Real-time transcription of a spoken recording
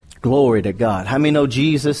Glory to God. How many know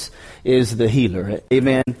Jesus is the healer?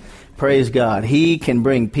 Amen. Praise God. He can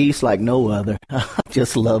bring peace like no other. I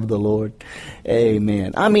just love the Lord.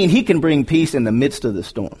 Amen. I mean, he can bring peace in the midst of the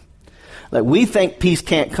storm. Like, we think peace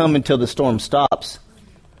can't come until the storm stops.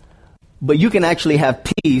 But you can actually have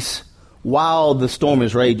peace while the storm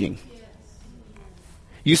is raging.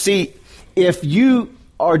 You see, if you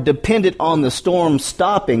are dependent on the storm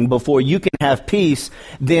stopping before you can have peace,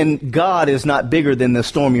 then God is not bigger than the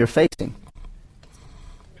storm you're facing.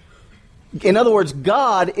 In other words,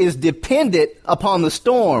 God is dependent upon the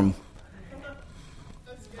storm.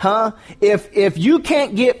 If you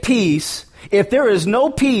can't get peace, if there is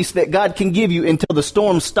no peace that God can give you until the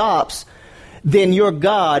storm stops, then your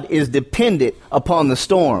God is dependent upon the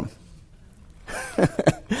storm.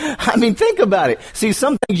 I mean, think about it. See,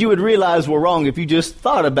 some things you would realize were wrong if you just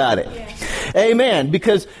thought about it. Yeah. Amen.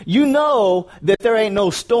 Because you know that there ain't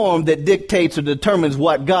no storm that dictates or determines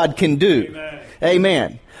what God can do. Amen.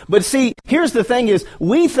 Amen. But see, here's the thing is,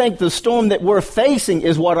 we think the storm that we're facing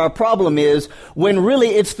is what our problem is, when really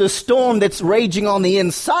it's the storm that's raging on the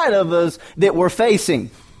inside of us that we're facing.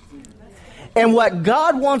 And what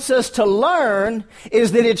God wants us to learn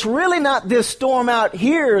is that it's really not this storm out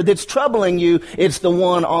here that's troubling you. It's the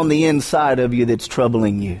one on the inside of you that's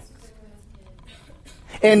troubling you.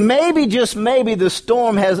 And maybe, just maybe, the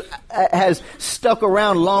storm has stuck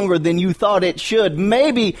around longer than you thought it should.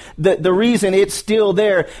 Maybe the reason it's still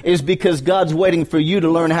there is because God's waiting for you to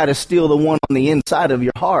learn how to steal the one on the inside of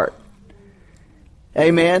your heart.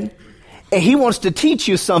 Amen? And He wants to teach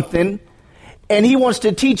you something. And He wants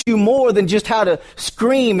to teach you more than just how to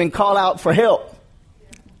scream and call out for help.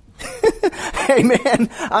 Amen.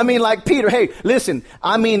 I mean, like Peter. Hey, listen,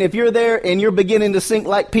 I mean, if you're there and you're beginning to sink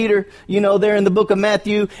like Peter, you know, there in the book of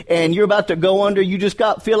Matthew, and you're about to go under, you just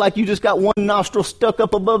feel like you just got one nostril stuck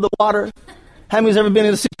up above the water. How many's ever been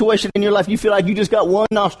in a situation in your life you feel like you just got one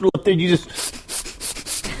nostril up there, you just...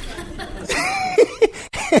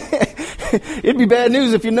 It'd be bad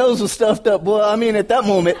news if your nose was stuffed up, boy. I mean, at that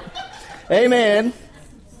moment... Amen.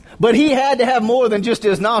 But he had to have more than just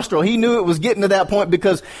his nostril. He knew it was getting to that point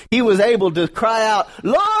because he was able to cry out,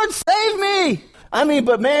 Lord, save me. I mean,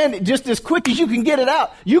 but man, just as quick as you can get it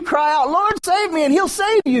out, you cry out, Lord, save me, and He'll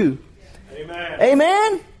save you. Amen.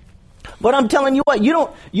 Amen. But I'm telling you what, you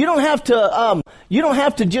don't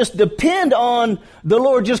have to just depend on the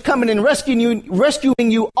Lord just coming and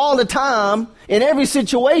rescuing you all the time in every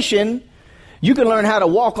situation. You can learn how to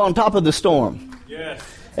walk on top of the storm. Yes.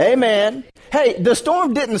 Amen. Hey, the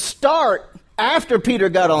storm didn't start after Peter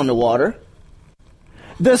got on the water.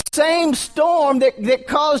 The same storm that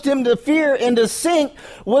caused him to fear and to sink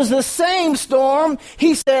was the same storm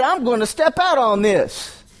he said, I'm going to step out on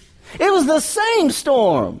this. It was the same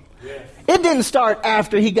storm. Yes. It didn't start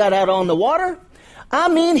after he got out on the water. I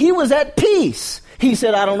mean, he was at peace. He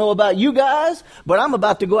said, I don't know about you guys, but I'm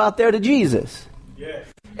about to go out there to Jesus. Yes.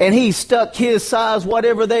 And he stuck his size,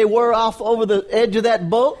 whatever they were, off over the edge of that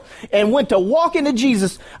boat and went to walk into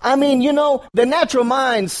Jesus. I mean, you know, the natural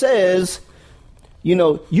mind says, you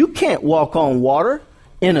know, you can't walk on water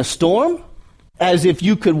in a storm, as if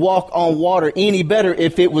you could walk on water any better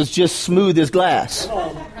if it was just smooth as glass.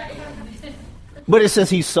 But it says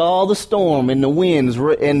he saw the storm and the winds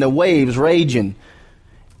and the waves raging.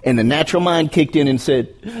 And the natural mind kicked in and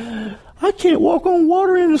said, I can't walk on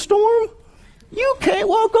water in a storm. You can't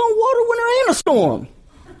walk on water when they're in a storm.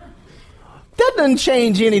 That doesn't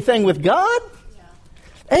change anything with God.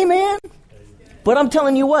 Yeah. Amen. But I'm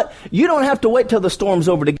telling you what, you don't have to wait till the storm's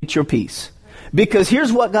over to get your peace. Because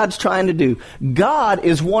here's what God's trying to do. God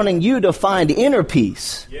is wanting you to find inner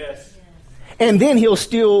peace. Yes. And then He'll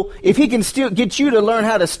steal, if He can still get you to learn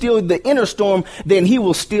how to steal the inner storm, then He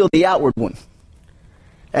will steal the outward one.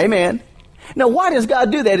 Amen. Now, why does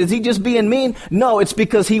God do that? Is He just being mean? No, it's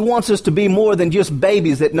because He wants us to be more than just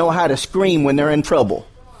babies that know how to scream when they're in trouble.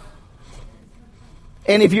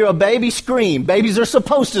 And if you're a baby, scream. Babies are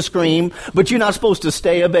supposed to scream, but you're not supposed to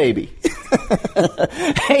stay a baby.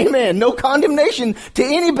 Amen. No condemnation to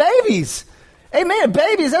any babies. Amen.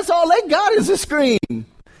 Babies, that's all they got is a scream.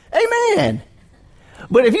 Amen.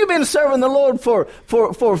 But if you've been serving the Lord for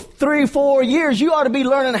 3-4 years, you ought to be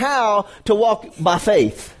learning how to walk by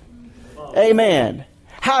faith. Amen.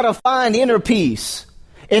 How to find inner peace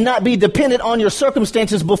and not be dependent on your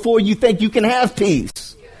circumstances before you think you can have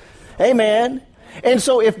peace. Amen. And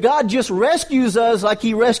so if God just rescues us like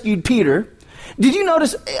He rescued Peter, did you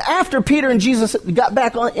notice after Peter and Jesus got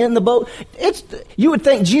back in the boat, you would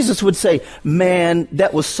think Jesus would say, man,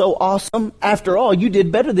 that was so awesome. After all, you did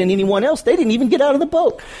better than anyone else. They didn't even get out of the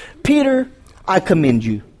boat. Peter, I commend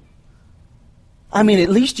you. I mean, at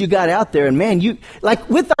least you got out there, and man, you, like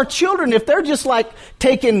with our children, if they're just like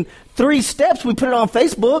taking 3 steps, we put it on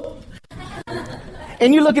Facebook.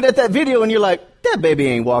 And you're looking at that video and you're like, that baby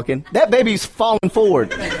ain't walking. That baby's falling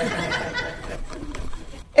forward. And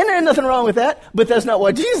there's nothing wrong with that, but that's not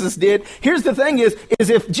what Jesus did. Here's the thing is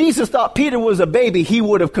if Jesus thought Peter was a baby, he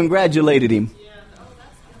would have congratulated him.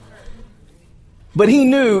 But he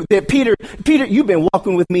knew that Peter, you've been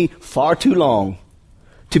walking with me far too long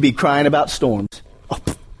to be crying about storms. Oh,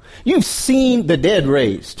 you've seen the dead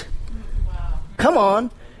raised. Come on.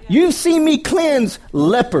 You've seen me cleanse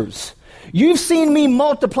lepers. You've seen me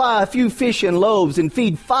multiply a few fish and loaves and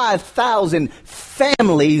feed 5,000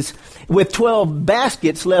 families with 12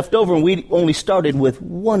 baskets left over, and we only started with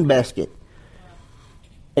 1 basket.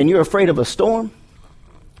 And you're afraid of a storm?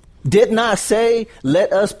 Didn't I say,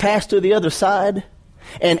 let us pass to the other side?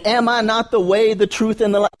 And am I not the way, the truth,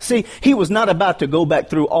 and the life? See, he was not about to go back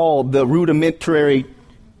through all the rudimentary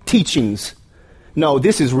teachings. No,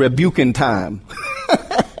 this is rebuking time.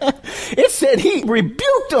 It said he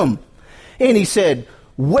rebuked them. And he said,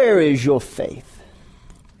 where is your faith?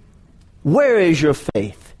 Where is your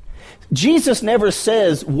faith? Jesus never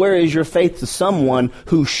says, where is your faith to someone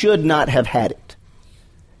who should not have had it.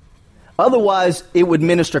 Otherwise, it would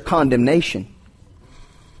minister condemnation.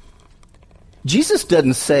 Jesus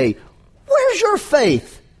doesn't say, where's your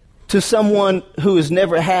faith to someone who has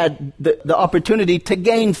never had the opportunity to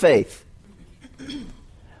gain faith.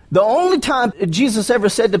 The only time Jesus ever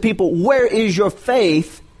said to people, where is your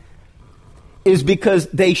faith, is because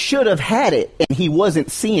they should have had it and he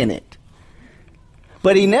wasn't seeing it.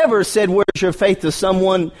 But he never said, where's your faith to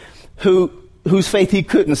someone whose faith he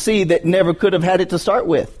couldn't see, that never could have had it to start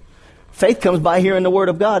with. Faith comes by hearing the word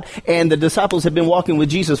of God. And the disciples have been walking with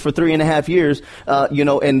Jesus for 3.5 years,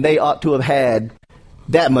 and they ought to have had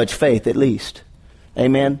that much faith at least.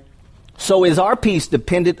 Amen. So is our peace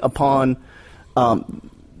dependent upon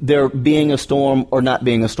there being a storm or not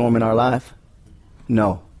being a storm in our life?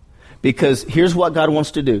 No. Because here's what God wants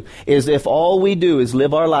to do, is if all we do is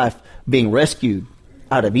live our life being rescued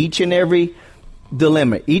out of each and every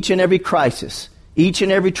dilemma, each and every crisis, each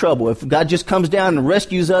and every trouble, if God just comes down and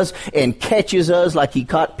rescues us and catches us like he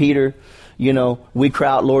caught Peter, we cry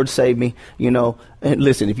out, Lord, save me, And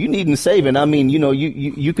listen, if you need saving,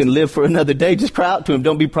 you can live for another day. Just cry out to him.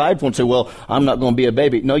 Don't be prideful and say, well, I'm not going to be a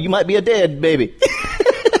baby. No, you might be a dead baby.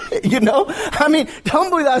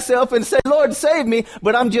 Humble thyself and say, Lord, save me.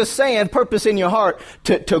 But I'm just saying, purpose in your heart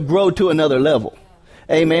to grow to another level.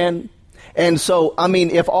 Amen. And so,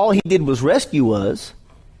 if all he did was rescue us,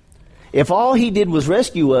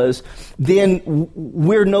 then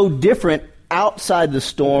we're no different outside the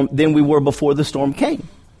storm than we were before the storm came.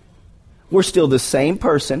 We're still the same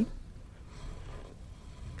person,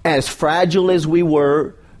 as fragile as we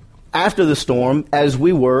were after the storm as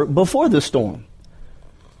we were before the storm.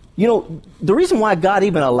 The reason why God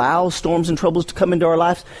even allows storms and troubles to come into our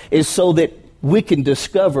lives is so that we can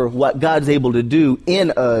discover what God's able to do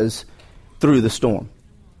in us through the storm.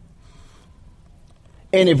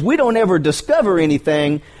 And if we don't ever discover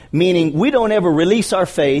anything, meaning we don't ever release our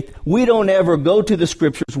faith, we don't ever go to the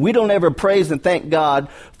scriptures, we don't ever praise and thank God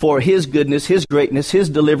for his goodness, his greatness, his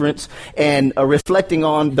deliverance, and reflecting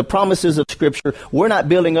on the promises of scripture, we're not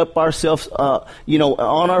building up ourselves,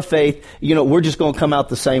 on our faith, we're just going to come out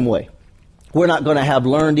the same way. We're not going to have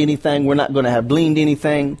learned anything. We're not going to have gleaned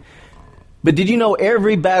anything. But did you know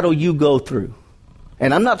every battle you go through,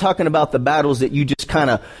 and I'm not talking about the battles that you just kind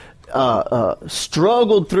of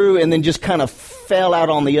struggled through and then just kind of fell out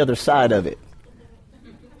on the other side of it.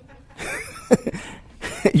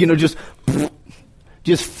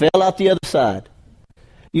 Just fell out the other side.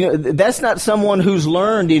 That's not someone who's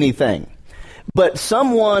learned anything, but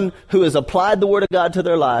someone who has applied the Word of God to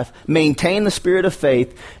their life, maintained the spirit of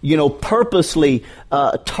faith, purposely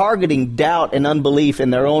targeting doubt and unbelief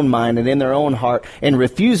in their own mind and in their own heart, and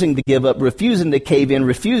refusing to give up, refusing to cave in,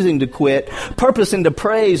 refusing to quit, purposing to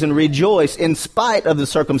praise and rejoice in spite of the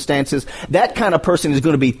circumstances. That kind of person is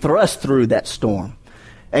going to be thrust through that storm.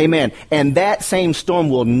 Amen. And that same storm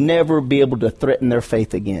will never be able to threaten their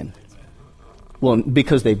faith again. Well,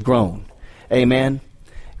 because they've grown. Amen.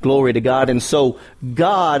 Glory to God. And so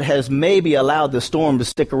God has maybe allowed the storm to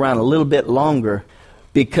stick around a little bit longer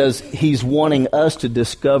because he's wanting us to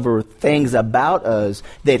discover things about us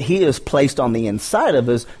that he has placed on the inside of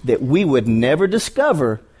us that we would never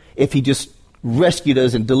discover if he just rescued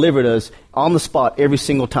us and delivered us on the spot every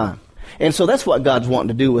single time. And so that's what God's wanting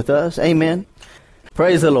to do with us. Amen.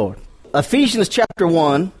 Praise the Lord. Ephesians chapter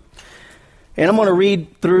 1, and I'm going to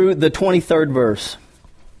read through the 23rd verse.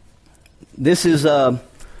 This is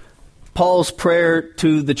Paul's prayer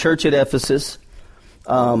to the church at Ephesus.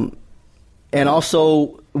 And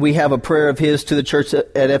also, we have a prayer of his to the church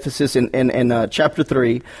at Ephesus in chapter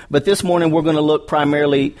 3. But this morning, we're going to look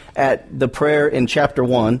primarily at the prayer in chapter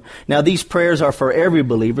 1. Now, these prayers are for every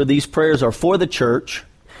believer. These prayers are for the church.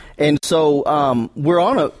 And so we're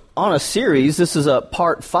on a series. This is a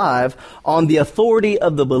part 5 on the authority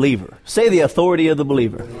of the believer. Say the authority of the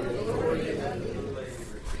believer.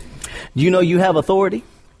 Do you know you have authority?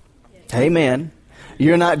 Yes. Amen.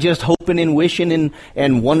 You're not just hoping and wishing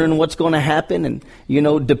and wondering what's going to happen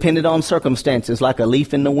and, dependent on circumstances like a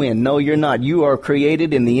leaf in the wind. No, you're not. You are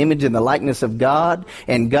created in the image and the likeness of God,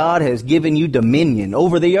 and God has given you dominion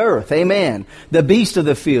over the earth. Amen. The beast of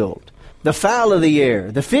the field, the fowl of the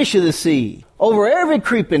air, the fish of the sea, over every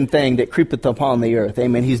creeping thing that creepeth upon the earth.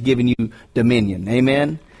 Amen. He's given you dominion.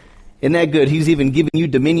 Amen. Isn't that good? He's even given you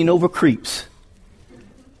dominion over creeps.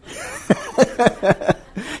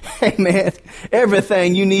 Amen.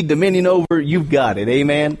 Everything you need dominion over, you've got it.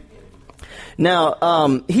 Amen.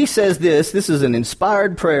 Now, he says this is an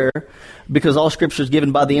inspired prayer because all Scripture is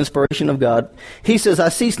given by the inspiration of God. He says, I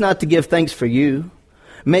cease not to give thanks for you,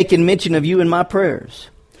 making mention of you in my prayers.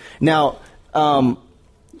 Now,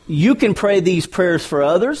 you can pray these prayers for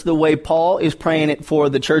others the way Paul is praying it for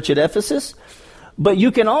the church at Ephesus, but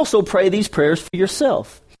you can also pray these prayers for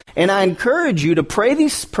yourself. And I encourage you to pray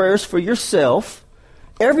these prayers for yourself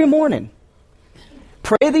every morning.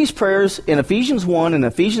 Pray these prayers in Ephesians 1 and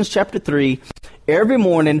Ephesians chapter 3 every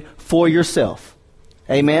morning for yourself.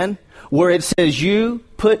 Amen. Where it says you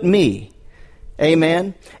put me.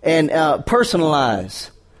 Amen. And personalize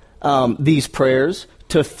these prayers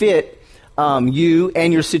to fit you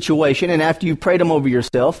and your situation. And after you've prayed them over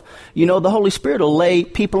yourself, the Holy Spirit will lay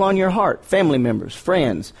people on your heart, family members,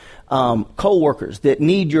 friends, co-workers that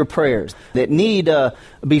need your prayers, that need to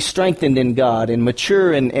be strengthened in God and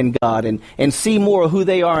mature in God and see more of who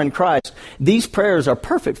they are in Christ. These prayers are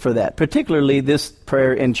perfect for that, particularly this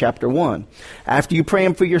prayer in chapter 1. After you pray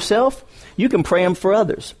them for yourself, you can pray them for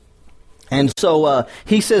others. And so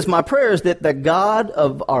he says, my prayer is that the God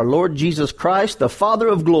of our Lord Jesus Christ, the Father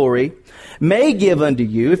of glory, may give unto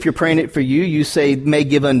you, if you're praying it for you, you say, may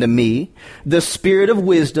give unto me, the spirit of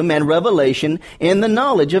wisdom and revelation in the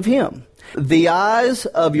knowledge of him. The eyes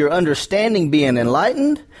of your understanding being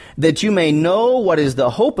enlightened, that you may know what is the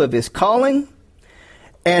hope of his calling,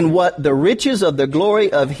 and what the riches of the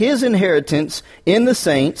glory of his inheritance in the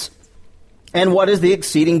saints, and what is the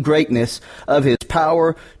exceeding greatness of his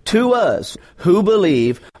power to us who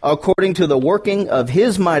believe, according to the working of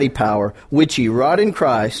his mighty power, which he wrought in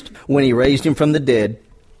Christ when he raised him from the dead,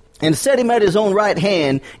 and set him at his own right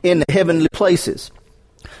hand in the heavenly places.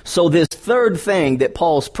 So this third thing that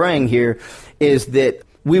Paul's praying here is that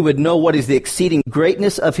we would know what is the exceeding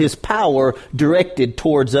greatness of his power directed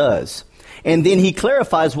towards us. And then he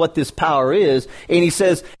clarifies what this power is, and he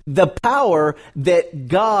says, the power that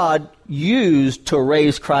God used to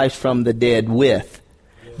raise Christ from the dead with.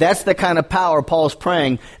 That's the kind of power Paul's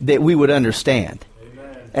praying that we would understand.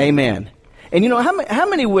 Amen. And how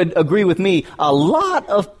many would agree with me? A lot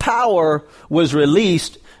of power was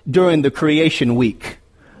released during the creation week.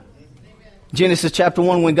 Genesis chapter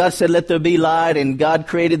 1, when God said, let there be light, and God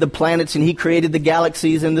created the planets, and he created the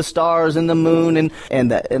galaxies and the stars and the moon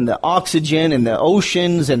and the oxygen and the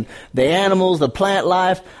oceans and the animals, the plant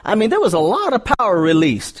life. I mean, there was a lot of power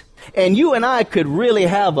released. And you and I could really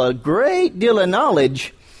have a great deal of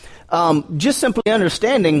knowledge, just simply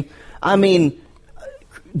understanding,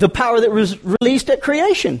 the power that was released at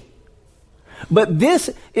creation. But this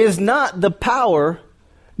is not the power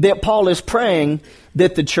that Paul is praying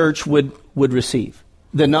that the church would receive,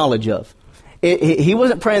 the knowledge of. He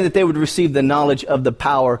wasn't praying that they would receive the knowledge of the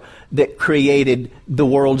power that created the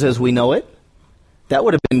worlds as we know it. That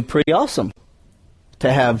would have been pretty awesome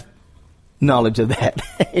to have knowledge of that.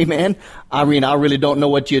 Amen. I really don't know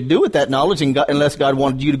what you'd do with that knowledge unless God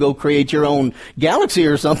wanted you to go create your own galaxy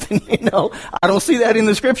or something. I don't see that in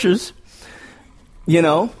the Scriptures.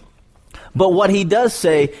 But what he does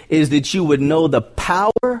say is that you would know the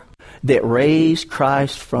power that raised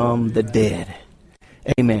Christ from the dead.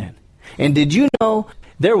 Amen. And did you know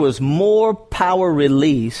there was more power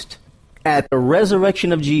released at the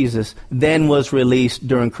resurrection of Jesus than was released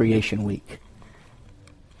during creation week?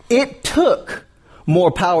 It took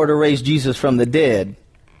more power to raise Jesus from the dead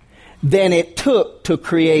than it took to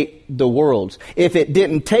create the worlds. If it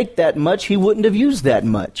didn't take that much, he wouldn't have used that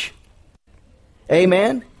much.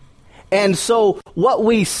 Amen. And so what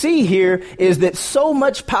we see here is that so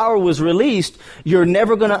much power was released, you're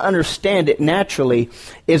never going to understand it naturally.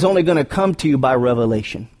 It's only going to come to you by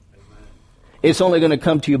revelation. It's only going to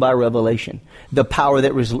come to you by revelation, the power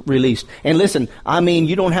that was released. And listen,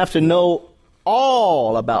 you don't have to know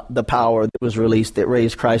all about the power that was released that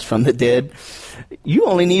raised Christ from the dead. You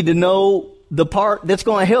only need to know the part that's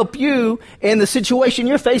going to help you in the situation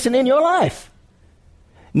you're facing in your life.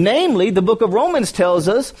 Namely, the book of Romans tells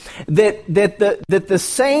us that the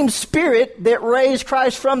same Spirit that raised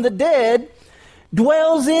Christ from the dead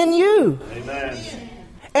dwells in you. Amen.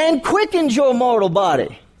 And quickens your mortal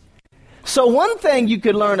body. So one thing you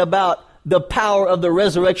could learn about the power of the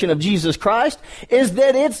resurrection of Jesus Christ is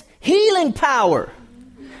that it's healing power.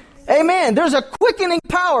 Amen. There's a quickening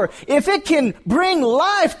power. If it can bring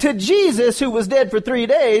life to Jesus, who was dead for 3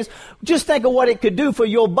 days, just think of what it could do for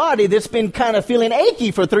your body that's been kind of feeling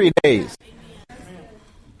achy for 3 days.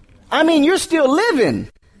 I mean, you're still living.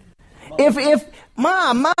 If the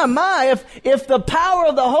power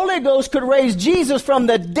of the Holy Ghost could raise Jesus from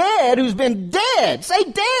the dead, who's been dead, say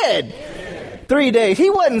dead, 3 days. He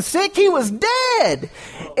wasn't sick, he was dead.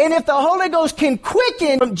 And if the Holy Ghost can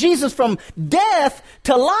quicken Jesus from death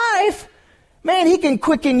to life, man, he can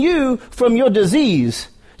quicken you from your disease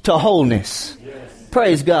to wholeness. Yes.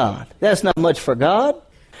 Praise God. That's not much for God.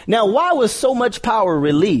 Now, why was so much power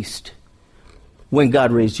released when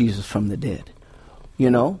God raised Jesus from the dead? You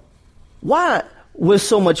know, why was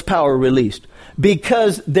so much power released?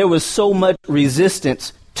 Because there was so much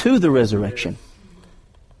resistance to the resurrection.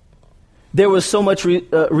 There was so much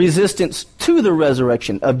resistance to the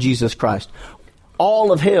resurrection of Jesus Christ.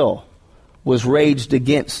 All of hell was raged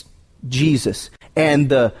against Jesus and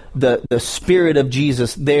the Spirit of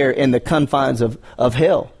Jesus there in the confines of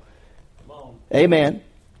hell. Amen.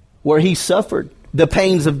 Where he suffered the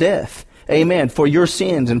pains of death. Amen. For your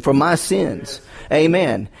sins and for my sins.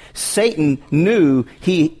 Amen. Satan knew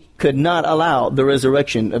he could not allow the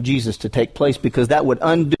resurrection of Jesus to take place because that would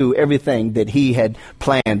undo everything that he had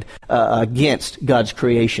planned against God's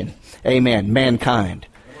creation. Amen. Mankind.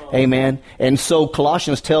 Amen. And so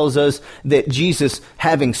Colossians tells us that Jesus,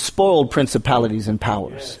 having spoiled principalities and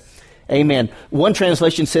powers. Amen. One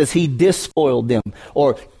translation says he despoiled them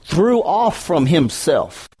or threw off from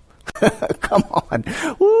himself. Come on.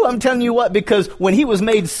 Ooh, I'm telling you what, because when he was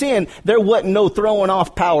made sin, there wasn't no throwing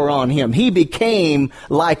off power on him. He became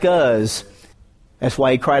like us. That's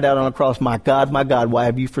why he cried out on the cross, my God, why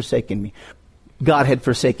have you forsaken me? God had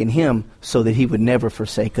forsaken him so that he would never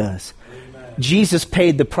forsake us. Amen. Jesus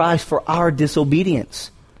paid the price for our disobedience,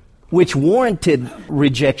 which warranted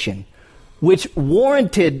rejection, which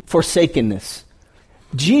warranted forsakenness.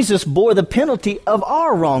 Jesus bore the penalty of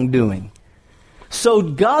our wrongdoing. So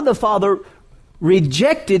God the Father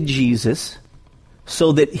rejected Jesus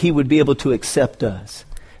so that he would be able to accept us.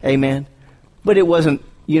 Amen. But it wasn't,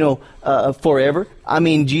 forever. I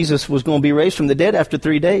mean, Jesus was going to be raised from the dead after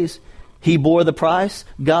 3 days. He bore the price.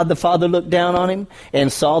 God the Father looked down on him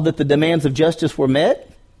and saw that the demands of justice were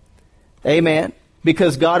met. Amen.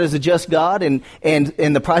 Because God is a just God and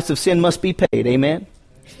the price of sin must be paid. Amen.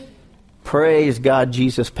 Praise God,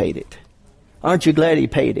 Jesus paid it. Aren't you glad he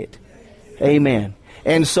paid it? Amen.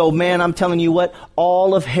 And so, man, I'm telling you what,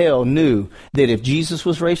 all of hell knew that if Jesus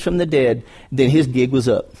was raised from the dead, then his gig was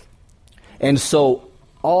up. And so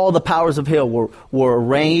all the powers of hell were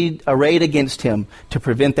arrayed against him to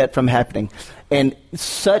prevent that from happening. And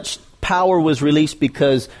such power was released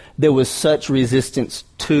because there was such resistance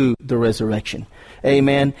to the resurrection.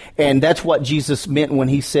 Amen. And that's what Jesus meant when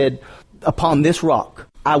he said, upon this rock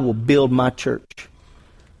I will build my church,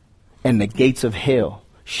 and the gates of hell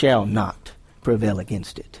shall not prevail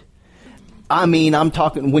against it. I mean,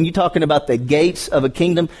 when you're talking about the gates of a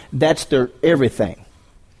kingdom, that's their everything.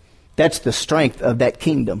 That's the strength of that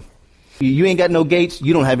kingdom. You ain't got no gates,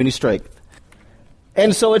 you don't have any strength.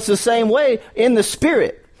 And so it's the same way in the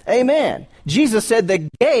Spirit. Amen. Jesus said the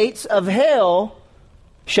gates of hell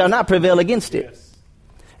shall not prevail against it. Yes.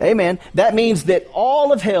 Amen. That means that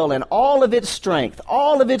all of hell and all of its strength,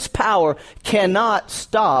 all of its power cannot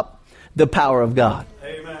stop the power of God.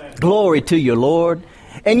 Amen. Glory to you, Lord.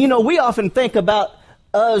 And we often think about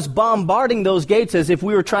us bombarding those gates as if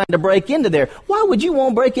we were trying to break into there. Why would you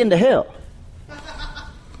want to break into hell?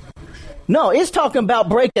 No, it's talking about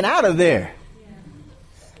breaking out of there.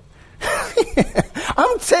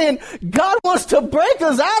 I'm saying God wants to break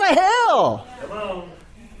us out of hell. Come on.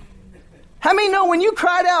 How many know when you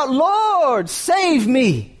cried out, Lord, save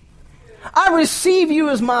me? I receive you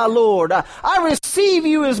as my Lord. I receive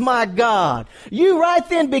you as my God. You right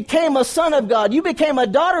then became a son of God. You became a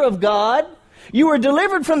daughter of God. You were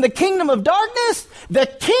delivered from the kingdom of darkness,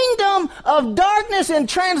 and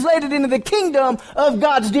translated into the kingdom of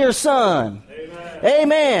God's dear Son. Amen.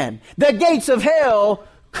 Amen. The gates of hell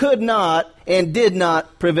could not and did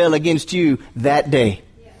not prevail against you that day.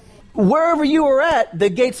 Wherever you were at, the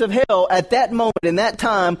gates of hell at that moment in that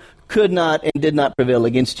time could not and did not prevail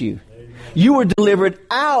against you. You were delivered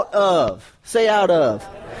out of. Say out of.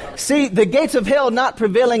 See, the gates of hell not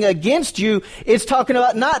prevailing against you, it's talking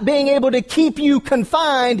about not being able to keep you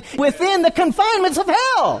confined within the confinements of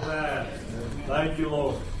hell. Amen. Thank you,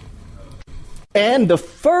 Lord. And the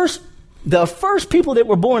first people that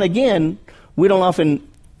were born again, we don't often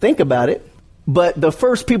think about it, but the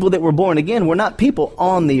first people that were born again were not people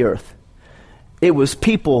on the earth. It was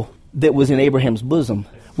people that was in Abraham's bosom,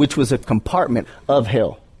 which was a compartment of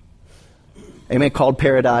hell. Amen. Called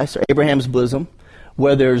paradise or Abraham's bosom,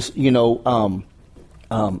 where there's,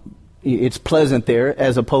 it's pleasant there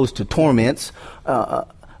as opposed to torments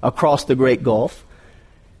across the great gulf.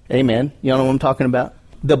 Amen. You know what I'm talking about?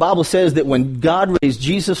 The Bible says that when God raised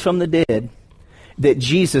Jesus from the dead, that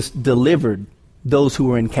Jesus delivered those who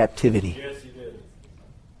were in captivity. Yes, he did.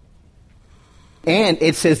 And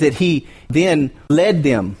it says that he then led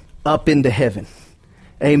them up into heaven.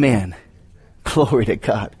 Amen. Glory to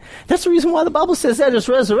God. That's the reason why the Bible says that his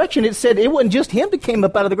resurrection, it said it wasn't just him that came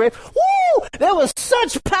up out of the grave. Woo! There was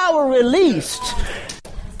such power released.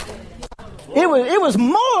 It was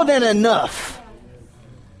more than enough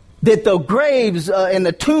that the graves and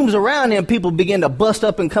the tombs around him, people begin to bust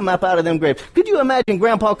up and come up out of them graves. Could you imagine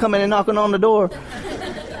Grandpa coming and knocking on the door?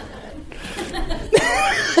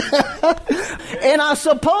 And I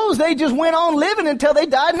suppose they just went on living until they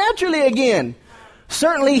died naturally again.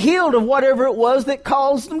 Certainly healed of whatever it was that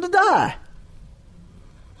caused them to die.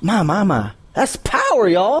 My. That's power,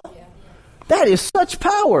 y'all. That is such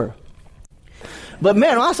power. But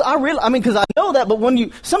man, because I know that, but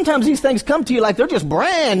sometimes these things come to you like they're just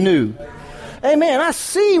brand new. Amen. I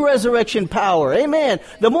see resurrection power. Amen.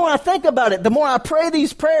 The more I think about it, the more I pray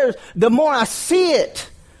these prayers, the more I see it.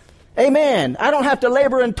 Amen. I don't have to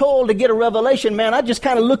labor and toil to get a revelation, man. I just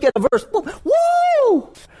kind of look at a verse. Woo!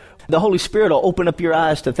 The Holy Spirit will open up your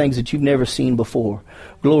eyes to things that you've never seen before.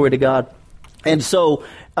 Glory to God. And so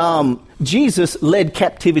Jesus led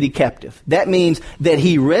captivity captive. That means that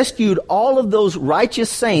he rescued all of those righteous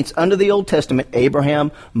saints under the Old Testament,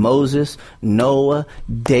 Abraham, Moses, Noah,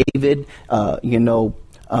 David,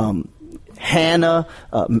 Hannah,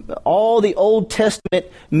 all the Old Testament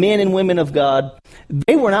men and women of God.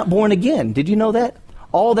 They were not born again. Did you know that?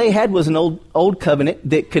 All they had was an old covenant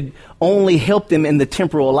that could only help them in the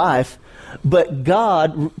temporal life. But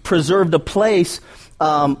God preserved a place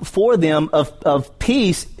for them of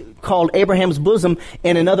peace called Abraham's bosom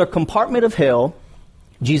in another compartment of hell.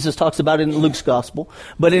 Jesus talks about it in Luke's gospel.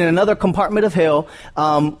 But in another compartment of hell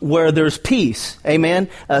where there's peace, amen,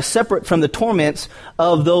 separate from the torments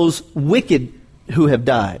of those wicked who have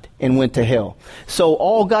died and went to hell. So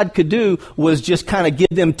all God could do was just kind of give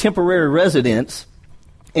them temporary residence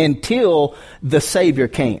until the Savior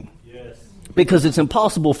came. Yes. Because it's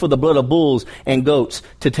impossible for the blood of bulls and goats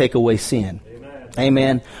to take away sin.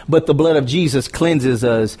 Amen. But the blood of Jesus cleanses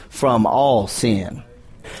us from all sin.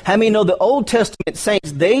 How many know the Old Testament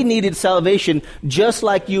saints, they needed salvation just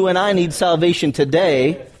like you and I need salvation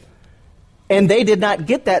today. And they did not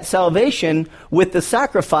get that salvation with the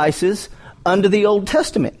sacrifices under the Old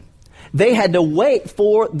Testament. They had to wait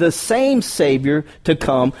for the same Savior to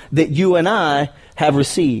come that you and I have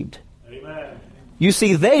received. Amen. You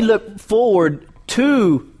see, they look forward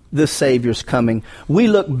to the Savior's coming. We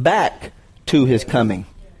look back to his coming.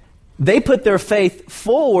 They put their faith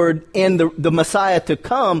forward in the Messiah to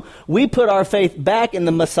come. We put our faith back in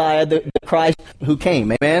the Messiah, the Christ who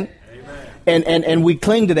came. Amen? Amen. And we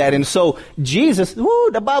cling to that. And so Jesus,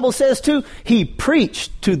 the Bible says too, he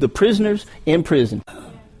preached to the prisoners in prison.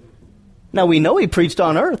 Now we know he preached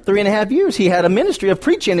on earth 3.5 years. He had a ministry of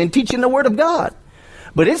preaching and teaching the word of God.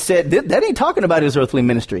 But it said, that ain't talking about his earthly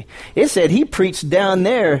ministry. It said he preached down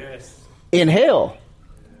there in hell.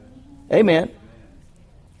 Amen.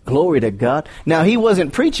 Glory to God. Now, he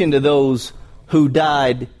wasn't preaching to those who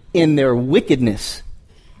died in their wickedness,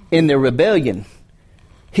 in their rebellion.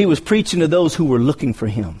 He was preaching to those who were looking for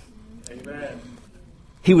him. Amen.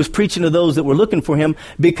 He was preaching to those that were looking for him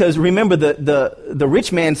because, remember, the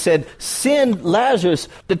rich man said, send Lazarus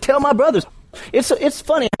to tell my brothers. It's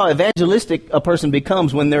funny how evangelistic a person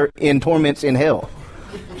becomes when they're in torments in hell.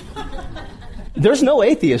 There's no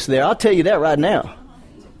atheist there, I'll tell you that right now.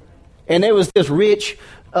 And there was this rich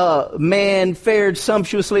man, fared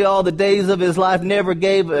sumptuously all the days of his life, never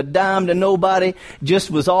gave a dime to nobody,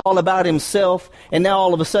 just was all about himself. And now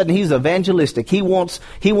all of a sudden he's evangelistic. He wants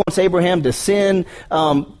Abraham to send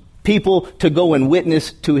people to go and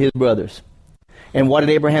witness to his brothers. And what did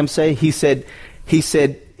Abraham say? He said,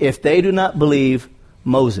 if they do not believe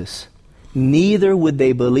Moses, neither would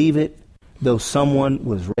they believe it though someone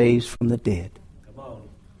was raised from the dead. Come on.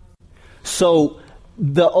 So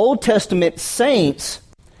the Old Testament saints,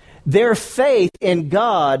 their faith in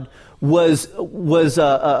God was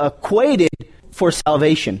equated for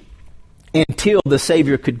salvation until the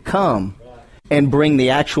Savior could come and bring the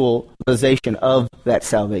actualization of that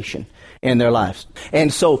salvation in their lives.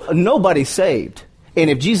 And so nobody's saved. And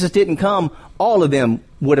if Jesus didn't come, all of them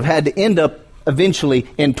would have had to end up eventually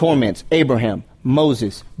in torments. Abraham,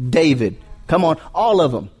 Moses, David, come on, all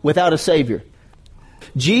of them without a Savior.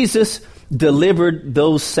 Jesus delivered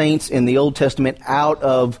those saints in the Old Testament out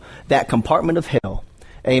of that compartment of hell.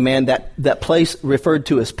 Amen. That place referred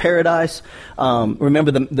to as paradise.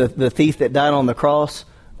 Remember the thief that died on the cross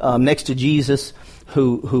next to Jesus,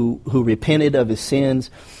 who repented of his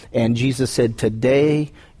sins, and Jesus said,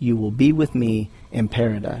 "Today you will be with me in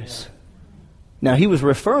paradise." Now he was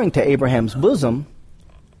referring to Abraham's bosom,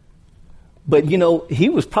 but he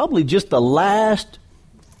was probably just the last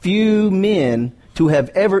few men to have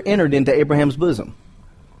ever entered into Abraham's bosom,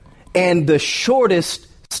 and the shortest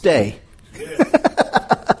stay.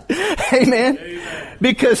 Amen.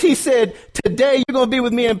 Because he said, today you're going to be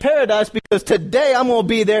with me in paradise, because today I'm going to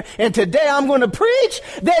be there, and today I'm going to preach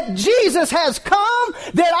that Jesus has come,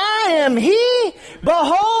 that I am he.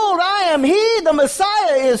 Behold, I am he. The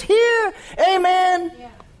Messiah is here. Amen. Yeah.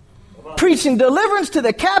 Preaching deliverance to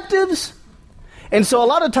the captives. And so a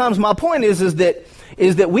lot of times my point is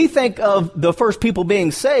that we think of the first people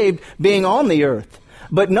being saved being on the earth.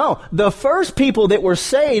 But no, the first people that were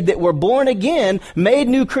saved, that were born again, made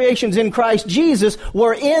new creations in Christ Jesus,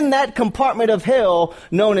 were in that compartment of hell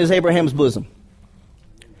known as Abraham's bosom.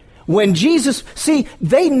 When Jesus,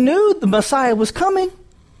 they knew the Messiah was coming.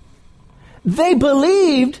 They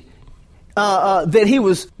believed that he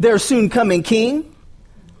was their soon coming king.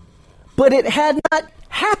 But it had not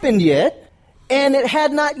happened yet, and it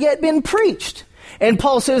had not yet been preached. And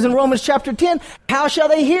Paul says in Romans chapter 10, how shall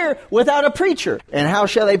they hear without a preacher? And how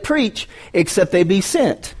shall they preach except they be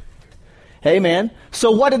sent? Amen.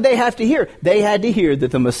 So what did they have to hear? They had to hear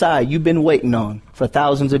that the Messiah you've been waiting on for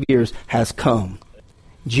thousands of years has come.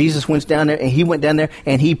 Jesus went down there,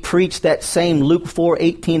 and he preached that same Luke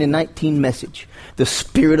 4:18 and 19 message. The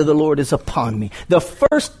Spirit of the Lord is upon me. The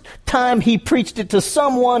first time he preached it to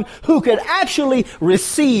someone who could actually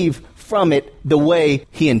receive from it the way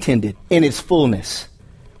he intended in its fullness,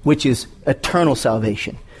 which is eternal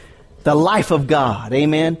salvation, the life of God.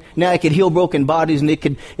 Amen. Now it could heal broken bodies, and it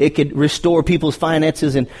could restore people's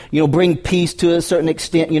finances, and bring peace to a certain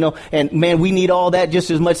extent. And man, we need all that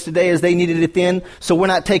just as much today as they needed it then. So we're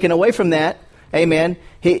not taking away from that. Amen.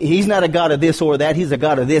 He's not a God of this or that. He's a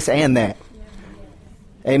God of this and that.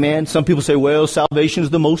 Amen. Some people say, well, salvation is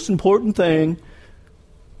the most important thing.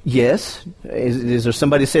 Yes. Is there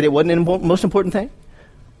somebody said it wasn't the most important thing?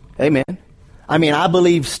 Amen. I mean, I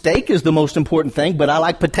believe steak is the most important thing, but I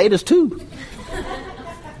like potatoes too.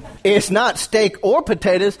 It's not steak or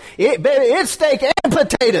potatoes. It's steak and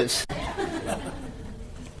potatoes.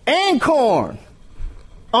 And corn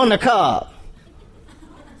on the cob.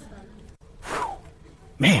 Whew.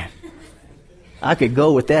 Man, I could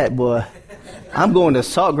go with that, boy. I'm going to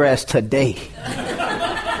Saltgrass today.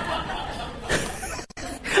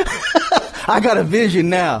 I got a vision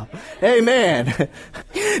now. Amen.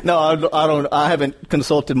 No, I don't. I haven't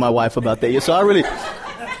consulted my wife about that yet, so I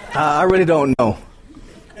really don't know.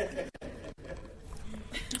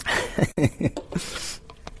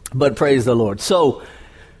 But praise the Lord. So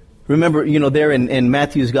remember, there in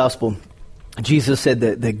Matthew's gospel, Jesus said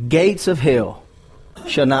that the gates of hell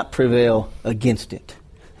shall not prevail against it.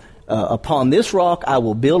 Upon this rock I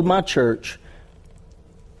will build my church,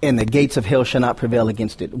 and the gates of hell shall not prevail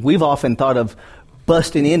against it. We've often thought of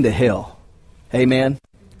busting into hell. Amen.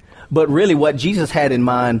 But really what Jesus had in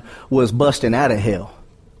mind was busting out of hell.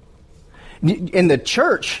 In the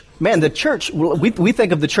church, we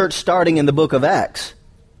think of the church starting in the book of Acts.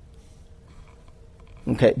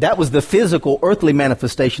 Okay, that was the physical, earthly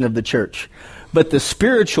manifestation of the church. But the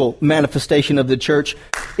spiritual manifestation of the church,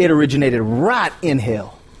 it originated right in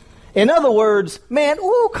hell. In other words, man,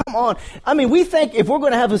 come on. I mean, we think if we're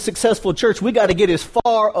going to have a successful church, we got to get as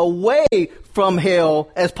far away from hell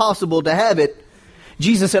as possible to have it.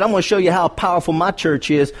 Jesus said, I'm going to show you how powerful my church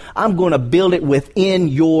is. I'm going to build it within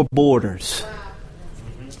your borders.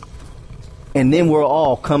 And then we're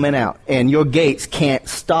all coming out. And your gates can't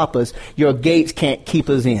stop us. Your gates can't keep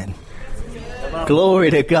us in. Glory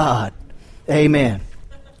to God. Amen.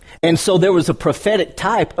 And so there was a prophetic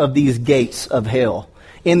type of these gates of hell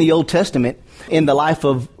in the Old Testament, in the life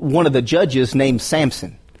of one of the judges named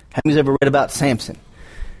Samson. Have you ever read about Samson?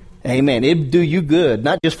 Amen. It'd do you good,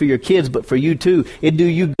 not just for your kids, but for you too. It'd do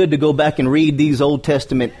you good to go back and read these Old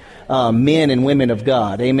Testament men and women of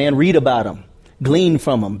God. Amen. Read about them. Glean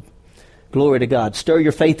from them. Glory to God. Stir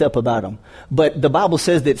your faith up about them. But the Bible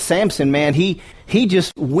says that Samson, man, he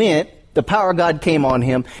just went. The power of God came on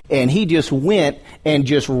him, and he just went and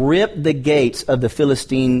just ripped the gates of the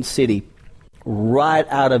Philistine city right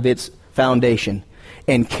out of its foundation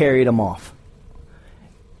and carried them off.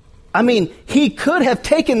 I mean, he could have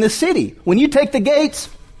taken the city. When you take the gates,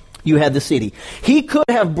 you have the city. He could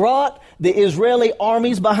have brought the Israeli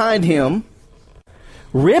armies behind him,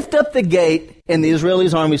 ripped up the gate, and the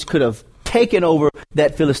Israeli armies could have taken over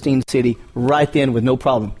that Philistine city right then with no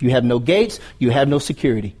problem. You have no gates, you have no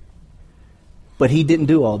security. But he didn't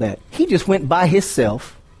do all that. He just went by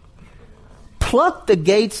himself, plucked the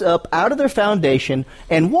gates up out of their foundation,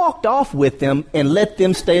 and walked off with them and let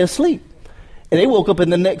them stay asleep. And they woke up in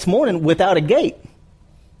the next morning without a gate.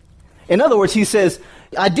 In other words, he says,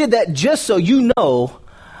 I did that just so you know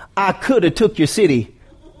I could have took your city,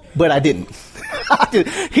 but I didn't.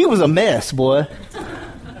 He was a mess, boy.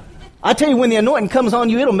 I tell you, when the anointing comes on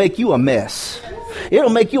you, it'll make you a mess. It'll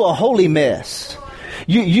make you a holy mess.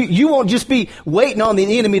 You won't just be waiting on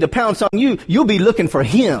the enemy to pounce on you. You'll be looking for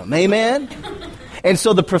him. Amen? And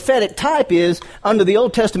so the prophetic type is, under the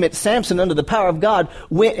Old Testament, Samson, under the power of God,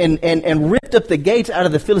 went and ripped up the gates out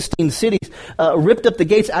of the Philistine cities, ripped up the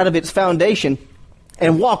gates out of its foundation,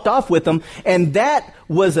 and walked off with them. And that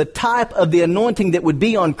was a type of the anointing that would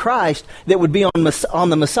be on Christ, that would be on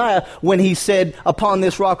the Messiah, when he said, upon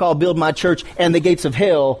this rock I'll build my church, and the gates of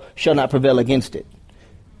hell shall not prevail against it.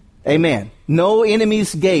 Amen. No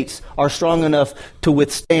enemy's gates are strong enough to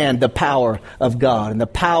withstand the power of God and the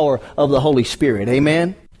power of the Holy Spirit.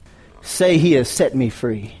 Amen. Say, he has set me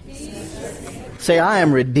free. Say, I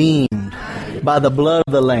am redeemed by the blood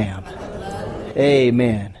of the Lamb.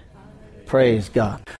 Amen. Praise God.